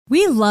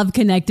We love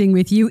connecting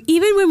with you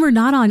even when we're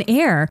not on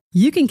air.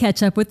 You can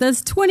catch up with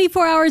us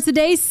 24 hours a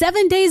day,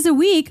 7 days a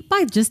week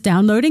by just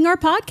downloading our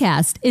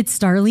podcast. It's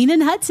Starlene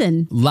and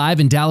Hudson. Live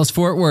in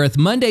Dallas-Fort Worth,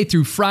 Monday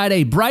through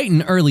Friday, bright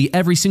and early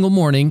every single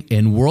morning,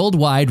 and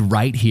worldwide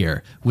right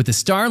here with the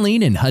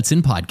Starlene and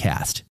Hudson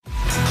podcast.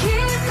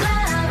 Keep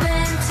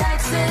loving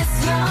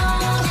Texas,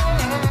 y'all.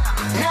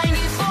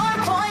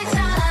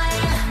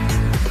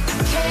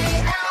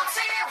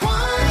 94.9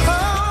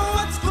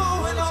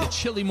 KLT1. It's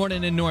a chilly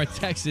morning in North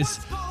Texas.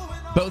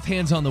 Both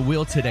hands on the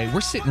wheel today.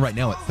 We're sitting right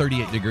now at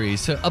 38 degrees,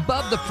 so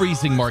above the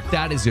freezing mark.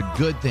 That is a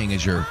good thing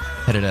as you're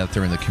headed out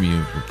there in the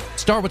commute.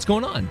 Star, what's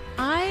going on?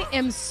 I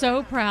am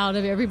so proud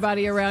of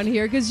everybody around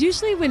here because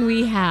usually when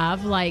we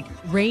have like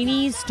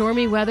rainy,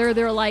 stormy weather,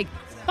 they're like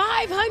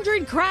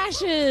 500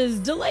 crashes,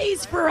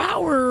 delays for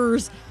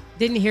hours.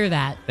 Didn't hear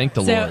that. Thank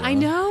the so Lord. I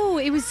know.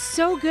 It was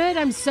so good.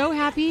 I'm so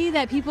happy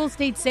that people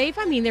stayed safe.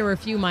 I mean, there were a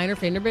few minor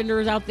fender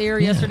benders out there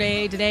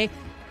yesterday, today.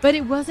 But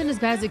it wasn't as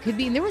bad as it could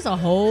be. And there was a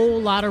whole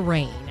lot of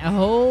rain.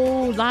 Now,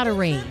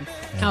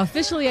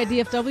 officially at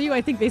DFW,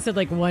 I think they said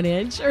like 1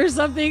 inch or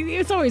something.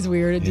 It's always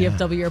weird at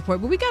DFW airport.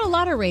 But we got a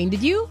lot of rain.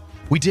 Did you?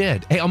 We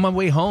did. Hey, on my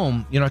way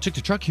home, I took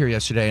the truck here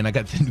yesterday and I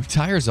got the new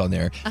tires on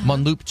there. I'm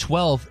on loop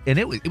 12 and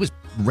it was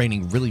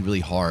raining really, really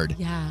hard.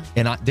 Yeah.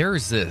 And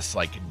there's this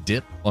like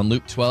dip on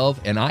loop 12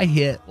 and I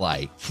hit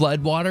like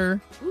flood water.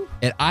 Ooh.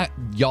 And I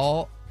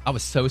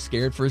was so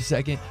scared for a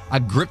second. I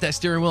gripped that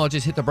steering wheel. I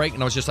just hit the brake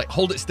and I was just like,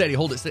 hold it steady,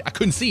 hold it steady. I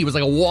couldn't see. It was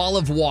like a wall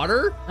of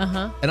water.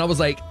 And I was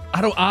like,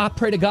 I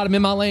pray to God I'm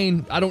in my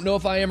lane. I don't know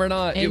if I am or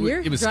not. And it was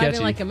driving sketchy.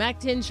 like a Mac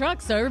 10 truck,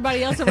 so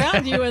everybody else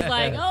around you was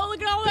like, oh, look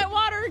at all that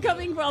water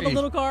coming from all the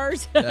little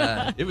cars.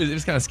 It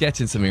was kind of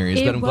sketchy in some areas,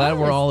 It but I'm glad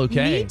we're all was.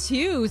 okay. Me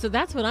too. So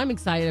that's what I'm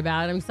excited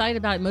about. I'm excited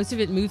about most of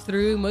it moved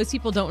through. Most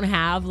people don't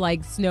have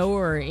like snow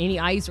or any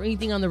ice or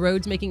anything on the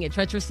roads making it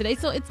treacherous today.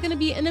 So it's going to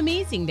be an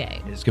amazing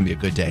day. It's going to be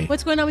a good day.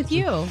 What's going on with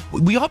you?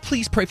 Will y'all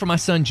please pray for my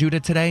son Judah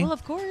today? Well,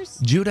 of course.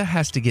 Judah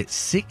has to get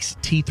 6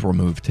 teeth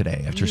removed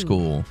today after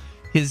school.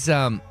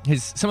 Some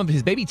of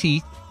his baby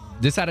teeth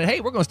decided, hey,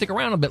 we're going to stick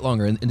around a bit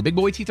longer, and the big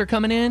boy teeth are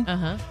coming in.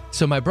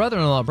 So my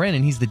brother-in-law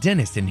Brandon, he's the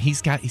dentist, and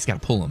he's got to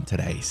pull them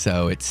today.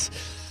 So it's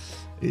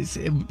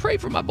pray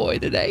for my boy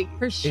today.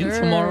 For sure. And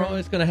tomorrow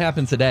it's going to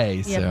happen today.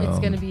 Yep, so it's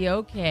going to be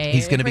okay.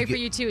 He's gonna pray be for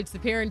you too. It's the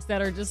parents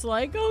that are just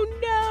like,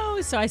 oh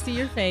no. So I see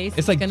your face.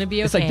 It's like going to be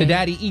okay. It's like the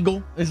daddy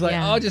eagle. It's like,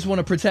 Yeah. oh, I just want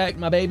to protect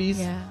my babies.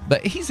 Yeah.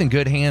 But he's in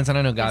good hands, and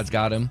I know God's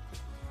got him.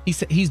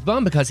 He's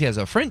bummed because he has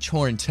a French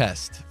horn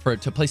test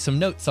to play some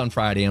notes on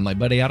Friday. I'm like,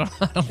 buddy, I don't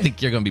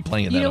think you're going to be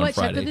playing that You know on what?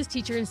 Check Friday. with his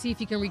teacher and see if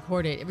he can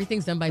record it.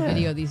 Everything's done by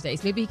video these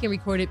days. Maybe he can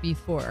record it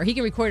before, or he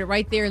can record it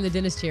right there in the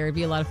dentist chair. It'd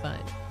be a lot of fun.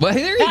 Well,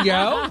 there you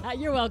go.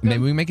 You're welcome.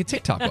 Maybe we make a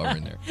TikTok over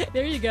in there.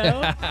 There you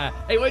go.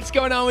 Hey, what's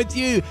going on with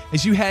you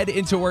as you head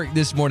into work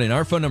this morning?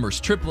 Our phone number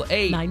is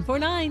 888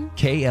 949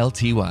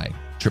 KLTY.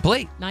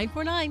 888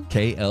 949.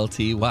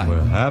 KLTY.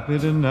 We're happy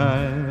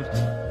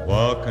tonight,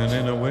 walking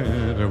in a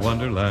winter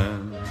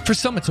wonderland. For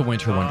some, it's a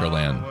winter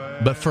wonderland.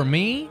 But for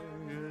me,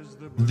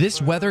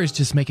 this weather is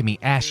just making me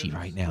ashy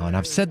right now. And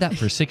I've said that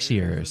for 6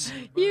 years.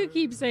 You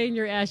keep saying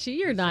you're ashy.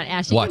 You're not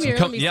ashy. Watch Come here.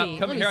 him. Let me see.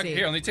 Come Let here. me see.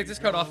 Here, let me take this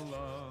coat off.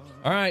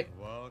 All right.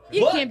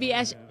 You What? can't be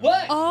ashy.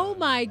 What? Oh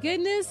my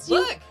goodness.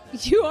 Look.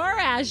 You are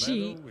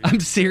ashy. I'm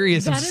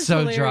serious. I'm That is so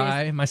hilarious.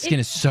 dry. My skin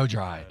is so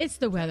dry. It's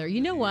the weather.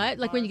 You know what?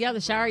 Like when you get out of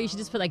the shower, you should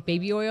just put like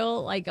baby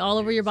oil like all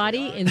over your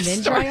body and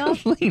then dry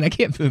off. Starlene, I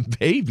can't put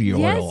baby oil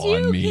Yes,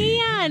 on you me.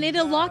 can.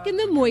 It'll lock in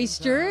the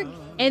moisture.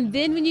 And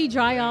then when you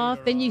dry off,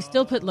 then you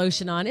still put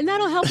lotion on. And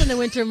that'll help in the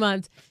winter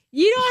months.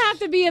 You don't have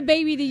to be a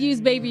baby to use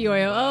baby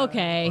oil.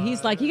 Okay.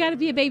 He's like, you got to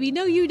be a baby.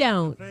 No, you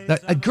don't.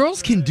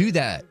 Girls can do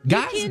that.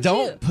 Guys can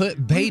don't too.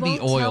 put baby We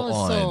won't tell oil a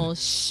on. soul.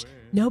 Shh.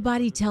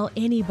 Nobody tell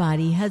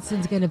anybody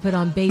Hudson's going to put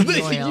on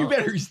baby oil. You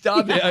better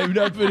stop it. I'm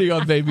not putting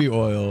on baby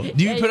oil.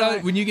 Do you Yeah, put you on are.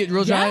 when you get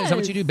real dry? Is that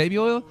what Yes. you do? Baby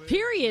oil?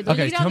 Period. When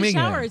Okay, you get out tell of the me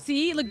again. shower.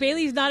 See, look,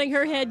 Bailey's nodding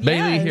her head.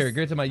 Bailey, yes. here,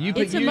 good to my. You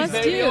It's a use must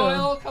baby do.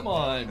 oil? Come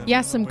on.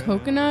 Yeah, some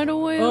coconut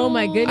oil. Oh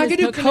my goodness. I can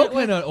do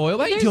coconut oil.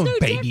 Why are you There's doing no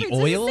baby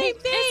difference. oil?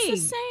 It's the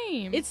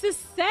same thing. It's the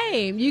same. It's the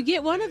same. You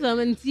get one of them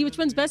and see which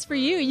one's best for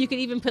you. You could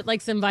even put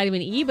like some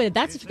vitamin E, but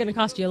that's going to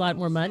cost you a lot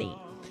more money.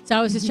 So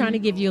I was just trying to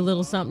give you a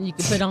little something you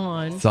could put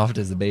on. Soft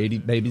as a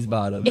baby's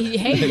bottom.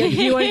 Hey,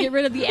 do you want to get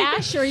rid of the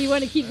ash, or you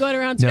want to keep going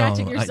around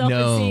scratching yourself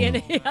no.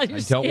 and seeing how your I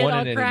skin don't want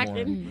all it cracking?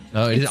 anymore.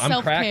 No, It's I'm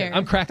self-care. cracking.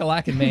 I'm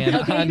crack-a-lacking, man.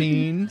 I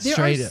mean, There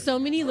straight are up. so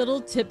many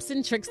little tips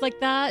and tricks like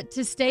that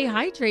to stay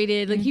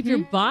hydrated, like keep your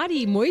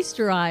body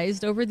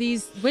moisturized over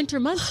these winter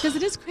months because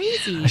it is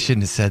crazy. I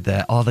shouldn't have said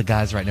that. All the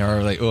guys right now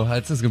are like, "Oh,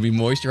 Hudson's gonna be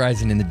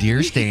moisturizing in the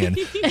deer stand."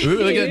 Ooh,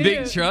 look at that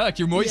big truck.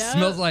 Your moist Yeah.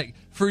 smells like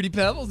Fruity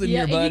Pebbles in Yeah,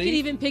 here, and buddy. you can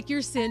even pick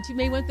your scent. You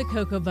may want the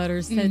cocoa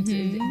butter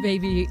scented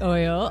baby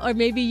oil, or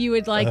maybe you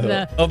would like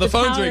the phone's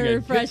powder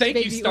ringing. fresh Thank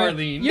you, baby oil.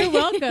 Starlene. You're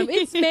welcome.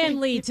 It's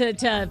manly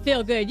to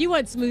feel good. You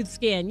want smooth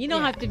skin. You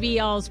don't have to be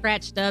all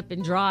scratched up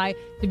and dry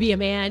to be a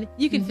man.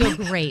 You can feel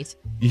great.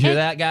 You hear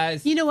that,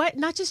 guys? You know what?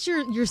 Not just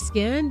your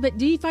skin, but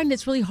do you find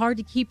it's really hard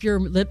to keep your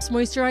lips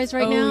moisturized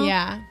right now? Oh,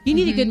 yeah. You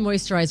need a good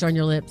moisturizer on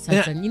your lips,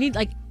 Hudson. You need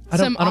like I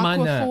don't Some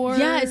mind that. Aquaphor.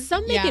 yeah,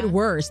 some make it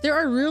worse. There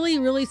are really,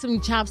 really some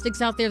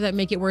chapsticks out there that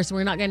make it worse. And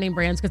we're not going to name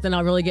brands because then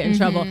I'll really get in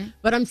trouble.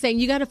 But I'm saying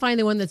you got to find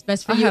the one that's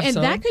best for I you. have And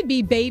some. that could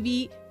be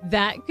baby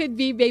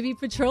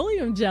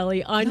petroleum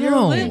jelly on your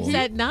No. lips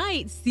at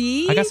night.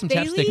 See? I got some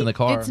Bailey? chapstick in the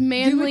car. It's you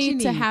manly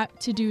need.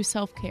 to do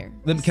self-care.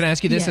 Can I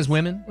ask you this Yes. as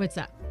women? What's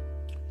that?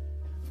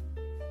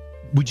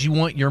 Would you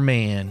want your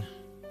man,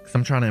 because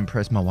I'm trying to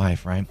impress my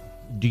wife, right?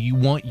 Do you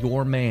want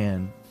your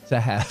man to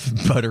have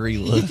buttery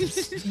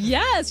lips?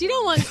 Yes. You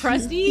don't want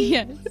crusty.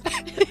 Yes.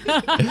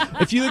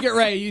 If you look at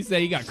Ray, you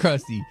say you got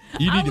crusty.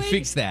 You need to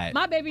fix that.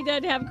 My baby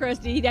doesn't have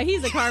crusty.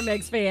 He's a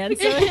Carmex fan,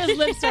 so his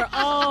lips are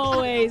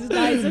always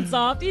nice and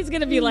soft. He's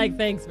going to be like,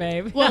 thanks,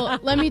 babe. Well,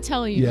 let me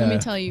tell you.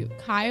 Yeah.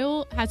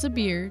 Kyle has a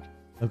beard.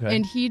 Okay.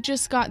 And he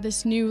just got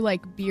this new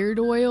like beard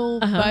oil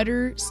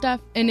butter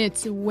stuff, and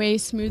it's way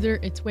smoother.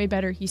 It's way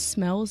better. He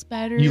smells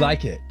better. You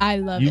like it? I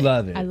love You it.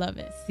 love it. I love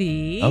it.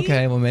 See?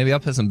 Okay, well, maybe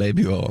I'll put some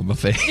baby oil on my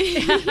face.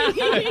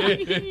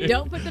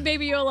 Don't put the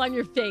baby oil on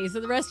your face or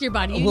the rest of your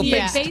body. You Well, need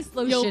yeah. face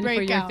You'll lotion for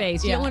break your out.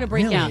 face. You Yeah. don't want to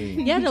break out.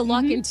 Really? You have to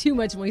lock in too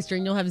much moisture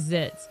and you'll have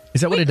zits.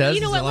 Is that what Wait, it does?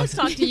 You know Is what? it Let's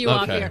like- talk to you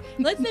off Okay. here.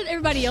 Let's let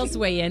everybody else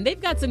weigh in.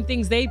 They've got some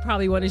things they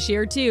probably want to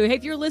share too. Hey,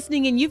 if you're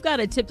listening and you've got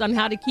a tip on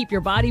how to keep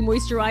your body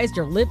moisturized,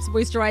 your lips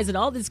moisturized in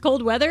all this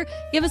cold weather,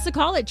 give us a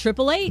call at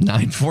 888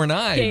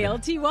 949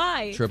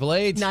 KLTY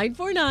 888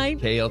 949.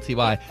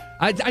 KLTY.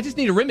 I just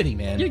need a remedy,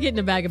 man. You're getting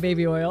a bag of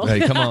baby oil. Hey,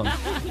 come on.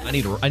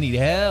 I need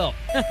help.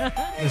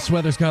 This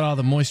weather's got all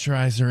the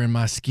moisturizer in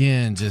my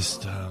skin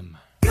just gone.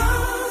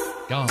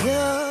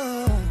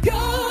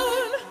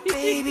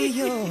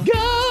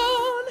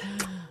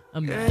 A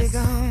mess.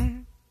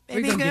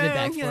 We're going to get it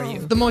back for you.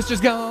 The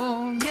moisture's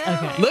gone.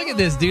 Okay. Look at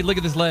this, dude. Look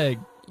at this leg.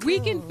 We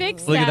can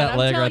fix Look at that. that I'm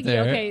leg telling right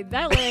there. You, okay,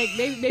 that leg,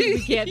 maybe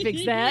we can't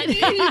fix that.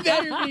 You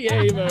better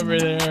behave over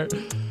there.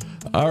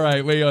 All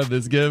right, we on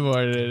this. Good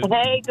morning.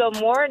 Hey, good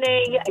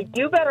morning.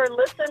 You better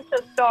listen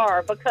to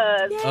Star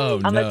because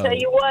Oh, I'm no. going to tell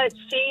you what,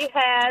 she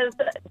has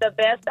the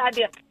best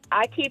idea.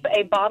 I keep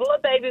a bottle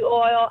of baby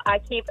oil. I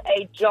keep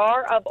a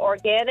jar of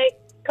organic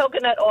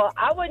coconut oil.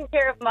 I wouldn't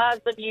care if my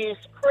husband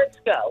used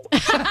Crisco.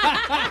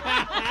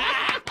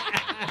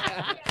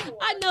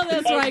 I know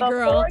that's And right,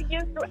 girl.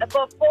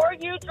 Before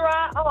you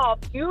dry off,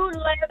 you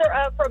lather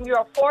up from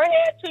your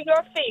forehead to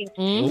your feet,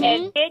 Mm-hmm.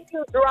 and then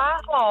you dry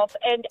off.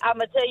 And I'm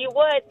gonna tell you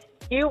what,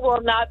 you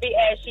will not be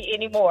ashy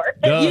anymore.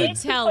 Good. You You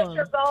tell put 'em.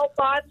 your gold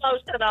bond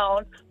lotion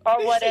on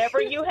or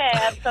whatever you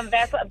have, some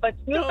Vaseline, but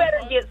you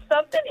better get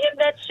something in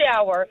that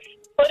shower.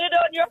 Put it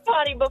on your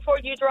body before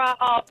you dry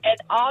off, and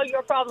all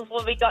your problems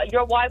will be gone.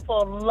 Your wife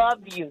will love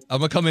you. I'm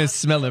going to come in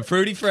smelling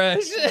fruity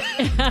fresh.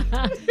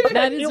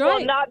 That is You right.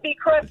 will not be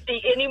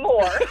crusty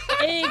anymore.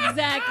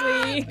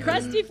 Exactly.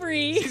 Crusty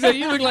free. So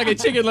you look like a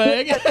chicken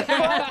leg. You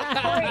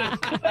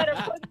better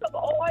put some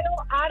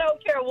oil. I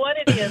don't care what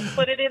it is.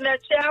 Put it in that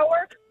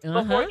shower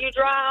before you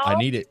dry off. I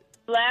need it.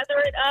 Lather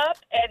it up,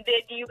 and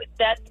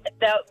then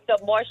the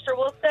moisture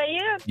will stay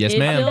in. Yes, It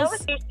ma'am. feels- I'm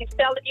telling you, she's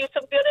telling you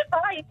some good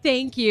advice.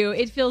 Thank you.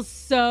 It feels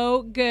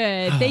so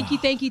good.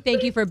 Thank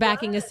you for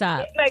backing us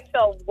up. It makes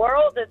a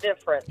world of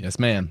difference. Yes,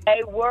 ma'am.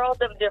 A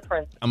world of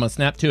difference. I'm going to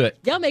snap to it.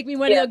 Y'all make me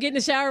want to Yeah. go get in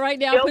the shower right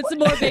now, put some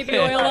more baby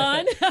oil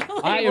on.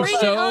 I am Bring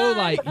it so on.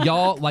 like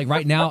y'all like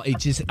right now.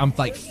 I'm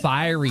like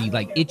fiery,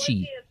 like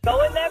itchy.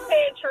 Go in that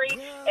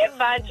pantry and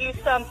find you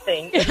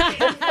something. She's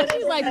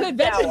like, put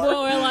vegetable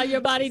oil on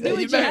your body. Do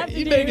what you have to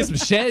You do. better get some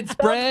shed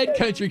spread,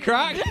 country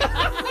crock.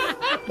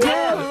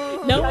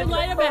 No one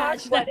light a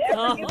match. That's Whatever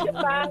all. you can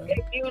find,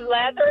 if you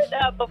lather it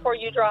up before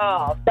you dry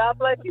off. God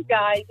bless you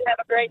guys. Have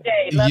a great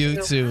day. Love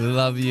You too,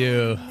 love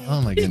you.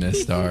 Oh my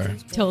goodness, Star.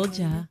 Told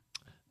ya.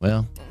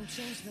 Well,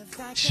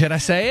 should I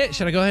say it?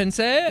 Should I go ahead and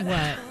say it?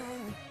 What?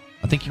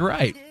 I think you're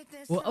right.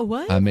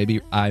 What? I may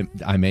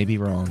be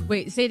wrong.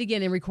 Wait, say it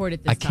again and record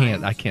it this I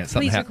time. can't.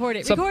 Something Please hap- record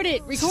it. some- Record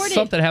it. Record it.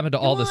 Something happened to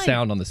all Come the on.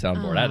 sound on the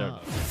soundboard. I don't know.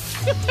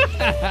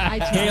 I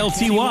tried.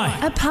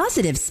 KLTY. A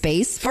positive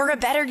space for a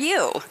better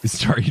you.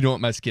 Star, you know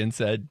what my skin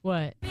said?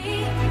 What?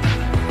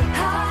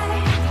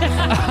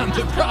 I'm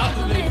the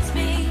problem.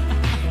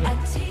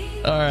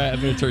 All right,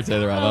 I'm going to turn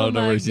Taylor off. I don't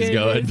know my where she's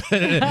going.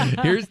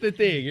 Here's the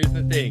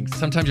thing.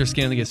 Sometimes your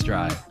skin gets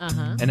dry.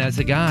 Uh-huh. And as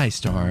a guy,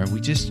 Star,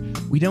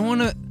 we don't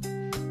want to.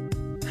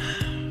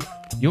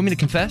 You want me to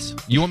confess?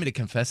 You want me to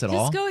confess at all?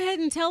 Just go ahead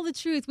and tell the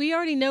truth. We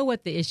already know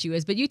what the issue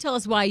is, but you tell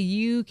us why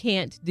you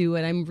can't do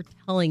it. I'm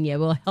telling you, it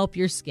will help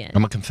your skin.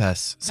 I'm going to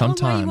confess. Tell 'em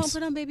why you won't Sometimes.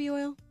 put on baby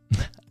oil.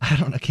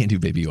 I can't do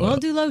baby oil. Well,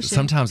 do lotion.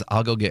 Sometimes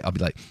I'll be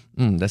like,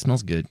 that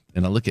smells good.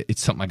 And I look at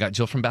it's something I got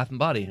Jill from Bath and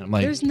Body. And I'm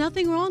like, There's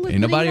nothing wrong with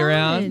ain't putting nobody it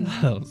around.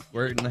 on. I'll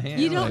squirt in the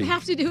hand. You don't like,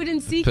 have to do it in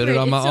secret. put it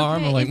on my It's arm.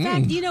 okay. I'm like, in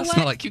fact, you know I what?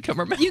 smell like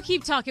cucumber man. You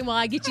keep talking while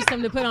I get you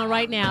something to put on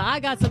right now. I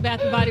got some Bath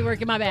and Body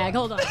Work in my bag.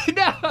 Hold on.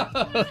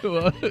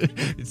 No,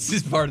 it's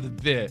just part of the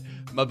bit.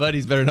 My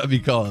buddies better not be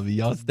calling me.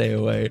 Y'all stay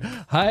away.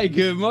 Hi,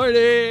 good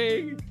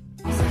morning.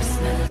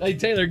 Hey,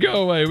 Taylor,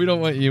 go away. We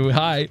don't want you.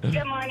 Hi.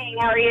 Good morning.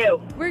 How are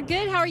you? We're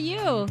good. How are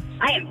you?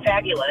 I am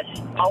fabulous,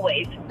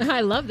 always.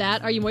 I love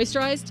that. Are you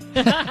moisturized?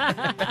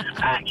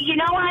 You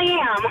know I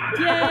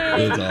am.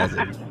 Yay. That's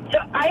awesome. So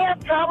I have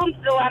problems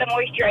with a lot of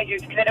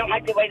moisturizers because I don't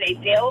like the way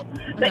they feel.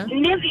 But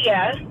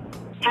Nivea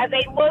has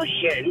a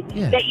lotion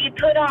that you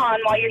put on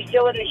while you're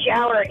still in the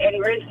shower and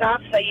rinse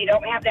off so you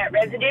don't have that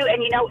residue.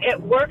 And, you know,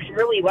 it works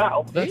really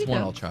well. That's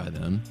one I'll try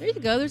then. There you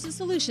go. There's a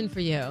solution for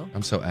you.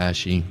 I'm so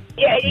ashy.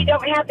 Yeah, you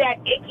don't have that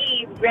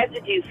icky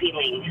residue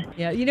feeling.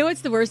 Yeah, you know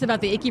what's the worst about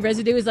the icky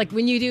residue is like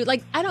when you do,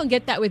 like, I don't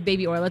get that with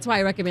baby oil. That's why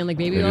I recommend like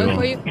baby oil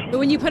for you. But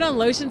when you put on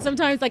lotion,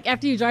 sometimes like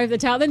after you dry the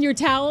towel, then your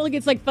towel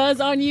gets like fuzz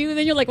on you. And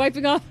then you're like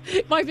wiping off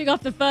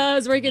the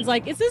fuzz. Where it gets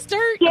like, is this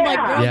dirt? Yeah. I'm like,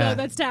 girl, Yeah. no,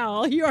 that's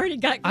towel. You already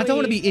got clean. I don't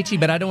want to be itchy,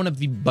 but I don't want to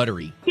be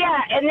buttery. Yeah,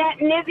 and that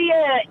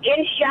Nivea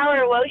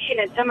in-shower lotion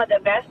is some of the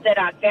best that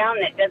I've found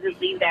that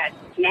doesn't leave that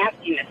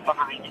nastiness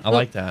behind. I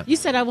like that. You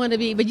said I want to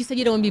be, but you said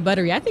you don't want to be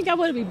buttery. I think I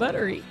want to be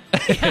buttery.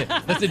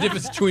 That's the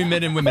difference between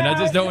men and women. I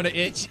just don't want to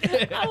itch.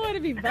 I want to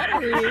be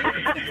buttery.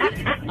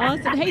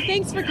 Awesome. Hey,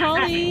 thanks for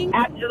calling.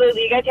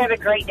 Absolutely. You guys have a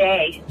great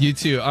day. You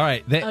too. All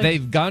right.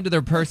 They've gone to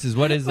their purses.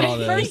 What is all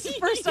this?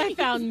 First I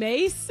found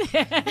mace.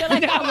 Then I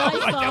found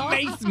Lysol. Don't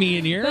mace me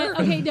in here. But,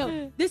 okay,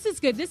 no, this is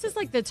good. This is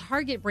like the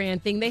Target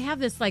brand thing. They have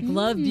this like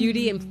Love,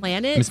 Beauty, and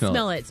Planet. Let me smell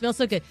Smell it. Smells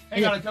so good.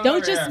 Hang on, And come don't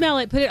over just here. smell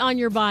it. Put it on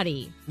your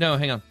body. No,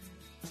 hang on.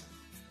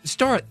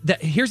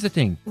 Here's the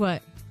thing.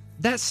 What?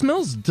 That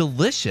smells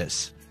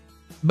delicious,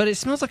 but it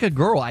smells like a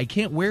girl. I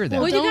can't wear that.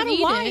 Well, you don't got a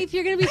eat wife.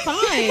 You're going to be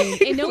fine.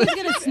 And no one's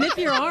going to sniff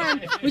your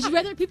arm. Would you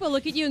rather people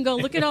look at you and go,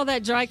 look at all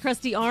that dry,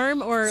 crusty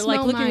arm, or like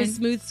Smell look at his mine.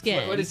 smooth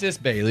skin? What is this,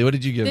 Bailey? What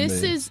did you give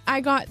me?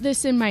 I got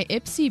this in my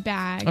Ipsy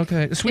bag.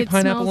 Okay, sweet It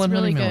pineapple smells and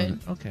really honey melon.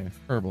 good. Okay,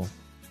 herbal.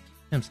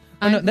 Hims.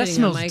 I'm Oh, no, that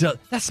putting it on smells. my-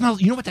 That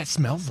smells. You know what that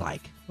smells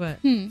like? What?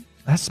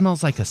 That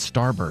smells like a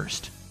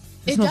Starburst.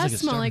 It smells does like a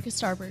smell Starburst. like a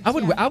Starburst. I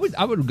would. yeah.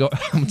 I would go.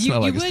 I would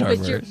smell like you a would,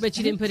 Starburst. but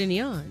you didn't put any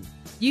on.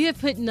 You have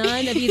put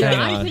none of either. Hang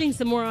I'm on. putting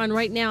some more on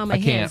right now on my I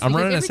can't. hands. I'm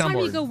because running a every time you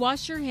soundboard. go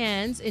wash your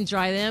hands and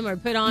dry them or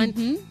put on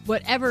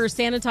whatever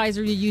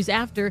sanitizer you use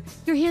after,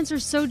 your hands are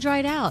so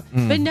dried out.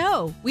 Mm. But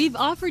no, we've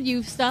offered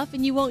you stuff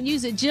and you won't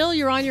use it. Jill,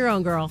 you're on your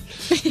own, girl.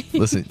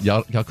 Listen,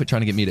 y'all quit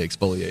trying to get me to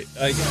exfoliate.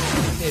 I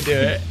can't do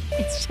it.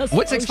 It's just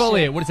What's bullshit.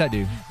 exfoliate? What does that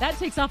do? That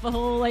takes off a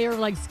whole layer of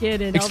like skin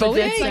and all the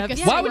dead Exfoliate? stuff. Like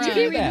a Why would you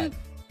do scrub. that?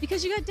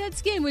 Because you got dead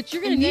skin, which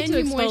you're going And to need to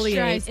then you exfoliate.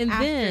 moisturize And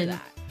after then,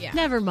 that. Yeah.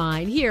 never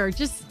mind. Here,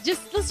 just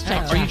let's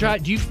check. Are you dry?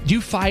 Do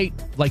you fight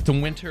like the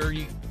winter?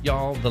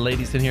 Y'all, the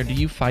ladies in here, do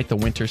you fight the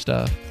winter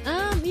stuff?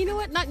 You know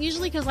what? Not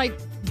usually because I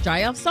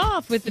dry off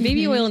soft with the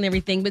baby oil and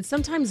everything, but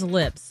sometimes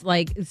lips,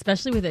 like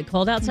especially with it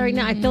cold outside right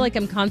now, I feel like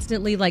I'm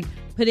constantly like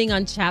putting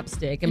on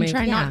chapstick. I And mean,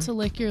 try yeah. not to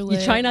lick your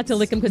lips. You try not to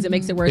lick them because it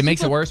makes it worse. It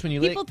makes it worse when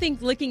you lick? People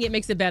think licking it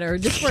makes it better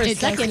just for a It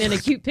second does. in a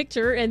cute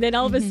picture, and then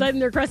all of a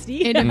sudden they're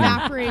crusty. It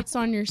evaporates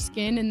on your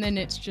skin, and then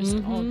it's just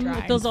all dry.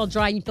 It feels all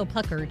dry and you feel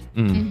puckered.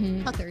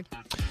 Puckered.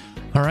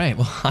 All right.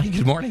 Well, hi.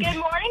 Good morning. Good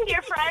morning,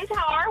 dear friends.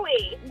 How are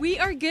we? We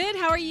are good.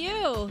 How are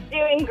you?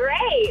 Doing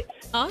great.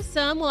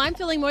 Awesome. Well, I'm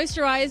feeling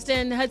moisturized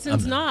and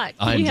Hudson's not.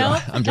 Can I'm you dry.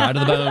 help? I'm dry to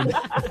the bone.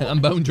 I'm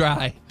bone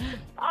dry.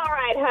 All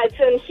right,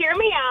 Hudson, hear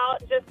me out.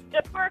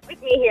 Just work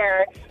with me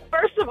here.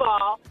 First of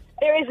all,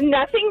 there is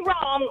nothing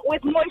wrong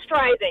with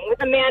moisturizing,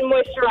 with a man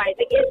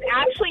moisturizing. It's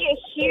actually a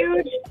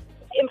huge,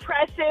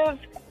 impressive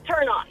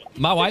turn on.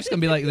 My wife's gonna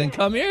be like, "Then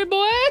come here,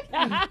 boy."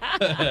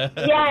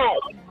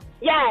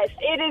 Yes,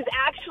 it is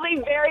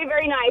actually very,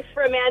 very nice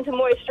for a man to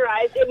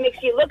moisturize. It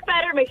makes you look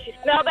better, makes you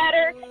smell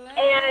better,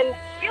 and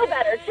feel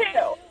better,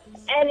 too.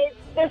 And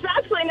there's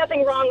absolutely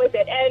nothing wrong with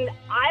it. And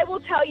I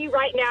will tell you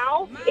right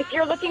now, if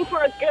you're looking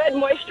for a good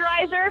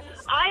moisturizer,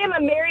 I am a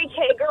Mary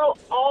Kay girl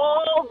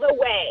all the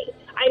way.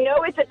 I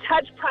know it's a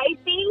touch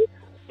pricey.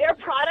 Their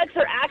products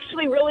are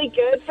actually really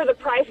good for the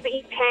price that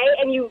you pay,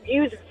 and you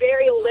use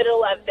very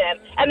little of them.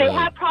 And they Really?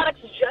 have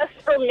products just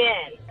for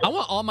men. I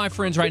want all my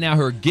friends right now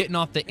who are getting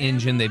off the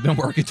engine. They've been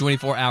working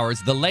 24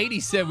 hours. The lady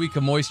said we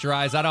can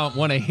moisturize. I don't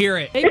want to hear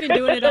it. They've been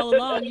doing it all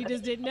along. You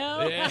just didn't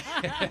know.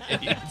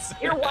 Yes.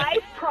 Your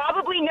wife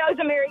probably knows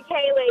a Mary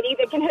Kay lady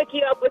that can hook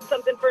you up with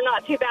something for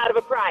not too bad of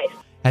a price.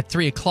 At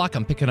 3 o'clock,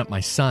 I'm picking up my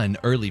son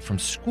early from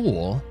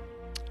school,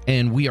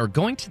 and we are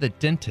going to the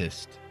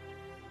dentist.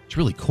 It's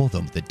really cool,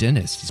 though. The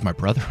dentist is my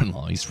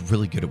brother-in-law. He's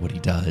really good at what he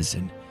does.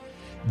 And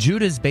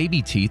Judah's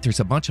baby teeth, there's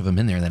a bunch of them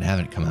in there that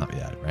haven't come out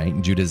yet, right?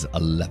 And Judah's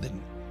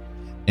 11.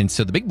 And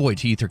so the big boy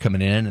teeth are coming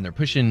in, and they're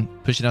pushing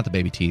out the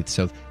baby teeth.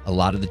 So a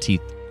lot of the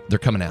teeth, they're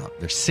coming out.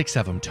 There's 6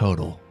 of them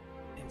total.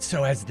 And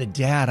so as the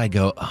dad, I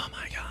go, oh,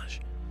 my gosh.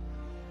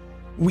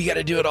 We got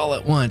to do it all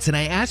at once. And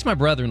I asked my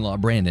brother-in-law,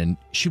 Brandon,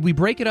 should we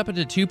break it up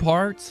into 2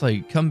 parts?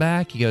 Like, come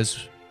back? He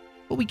goes,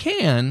 well, we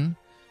can.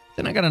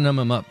 Then I got to numb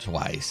him up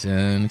twice.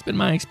 And it's been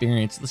my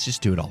experience. Let's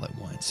just do it all at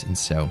once. And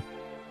so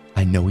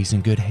I know he's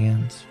in good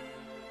hands.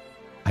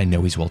 I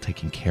know he's well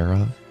taken care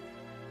of.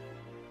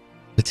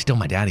 But still,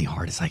 my daddy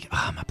heart is like,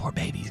 my poor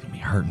baby, he's going to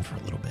be hurting for a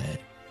little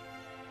bit.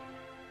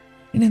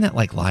 And in that,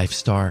 like, life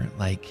star,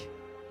 like,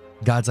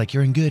 God's like,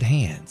 you're in good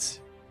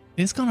hands.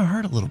 It's going to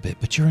hurt a little bit,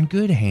 but you're in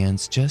good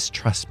hands. Just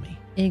trust me.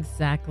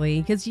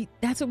 Exactly. Because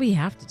that's what we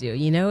have to do.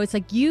 It's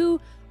like you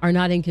are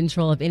not in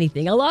control of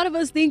anything. A lot of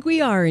us think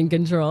we are in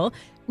control.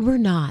 We're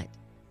not.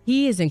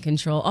 He is in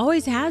control,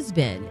 always has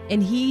been.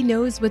 And he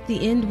knows what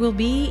the end will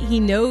be. He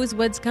knows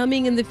what's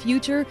coming in the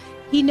future.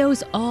 He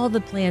knows all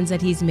the plans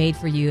that he's made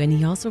for you. And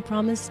he also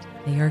promised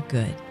they are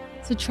good.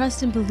 So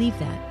trust and believe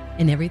that,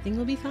 and everything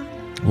will be fine.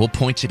 We'll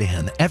point you to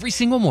him every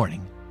single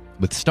morning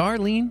with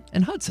Starlene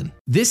and Hudson.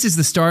 This is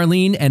the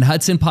Starlene and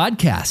Hudson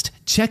podcast.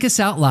 Check us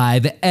out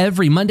live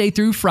every Monday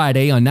through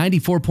Friday on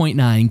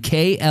 94.9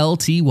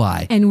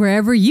 KLTY. And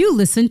wherever you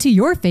listen to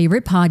your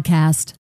favorite podcast.